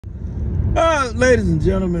Ladies and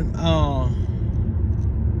gentlemen,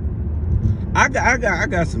 I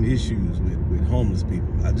got some issues with homeless people.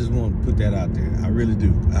 I just want to put that out there. I really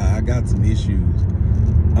do. I got some issues.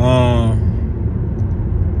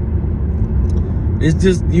 It's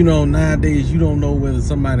just, you know, nowadays you don't know whether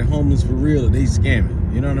somebody homeless for real or they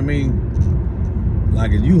scamming. You know what I mean?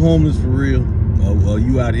 Like, if you homeless for real, or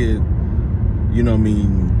you out here, you know what I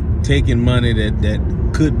mean, taking money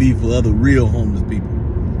that could be for other real homeless people.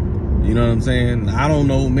 You know what I'm saying? I don't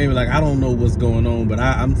know, maybe like I don't know what's going on, but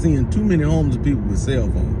I'm seeing too many homeless people with cell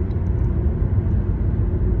phones.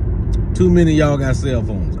 Too many of y'all got cell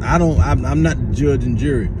phones. I'm not the judge and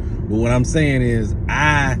jury, but what I'm saying is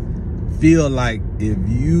I feel like if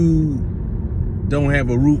you don't have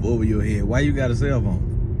a roof over your head, why you got a cell phone?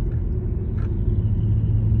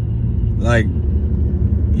 Like,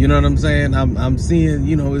 you know what I'm saying? I'm seeing,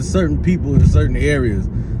 you know, it's certain people in certain areas.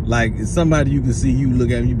 Like, it's somebody you can see, you look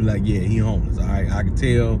at him, you be like, yeah, he homeless. All right, I can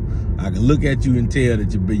tell. I can look at you and tell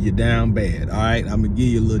that you're down bad. All right, I'm gonna give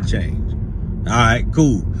you a little change. All right,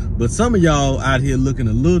 cool. But some of y'all out here looking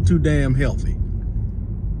a little too damn healthy.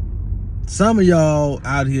 Some of y'all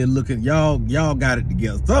out here looking, y'all got it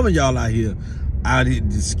together. Some of y'all out here,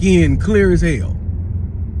 the skin clear as hell.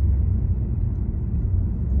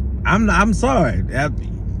 I'm sorry.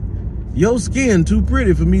 Your skin too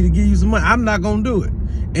pretty for me to give you some money. I'm not gonna do it.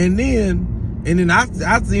 And then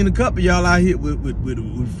I've seen a couple of y'all out here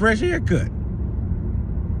with fresh haircut.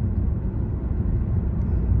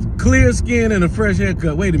 Clear skin and a fresh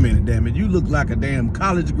haircut. Wait a minute, damn it. You look like a damn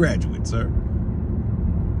college graduate, sir.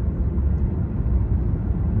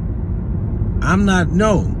 I'm not,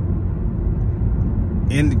 no.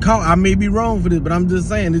 And I may be wrong for this, but I'm just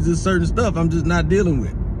saying there's just certain stuff I'm just not dealing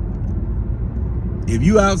with. If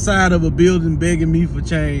you outside of a building begging me for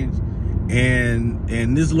change,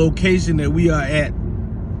 and this location that we are at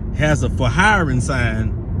has a for hiring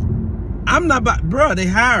sign, I'm not about, bro, they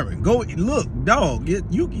hiring. Go look, dog,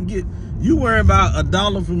 you worry about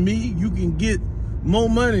 $1 from me, you can get more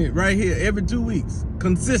money right here every 2 weeks,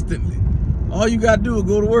 consistently. All you gotta do is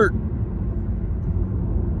go to work.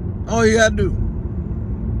 All you gotta do.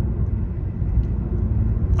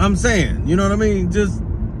 I'm saying, you know what I mean? Just,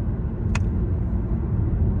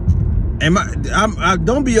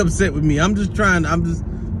 don't be upset with me. I'm just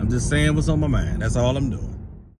saying what's on my mind. That's all I'm doing.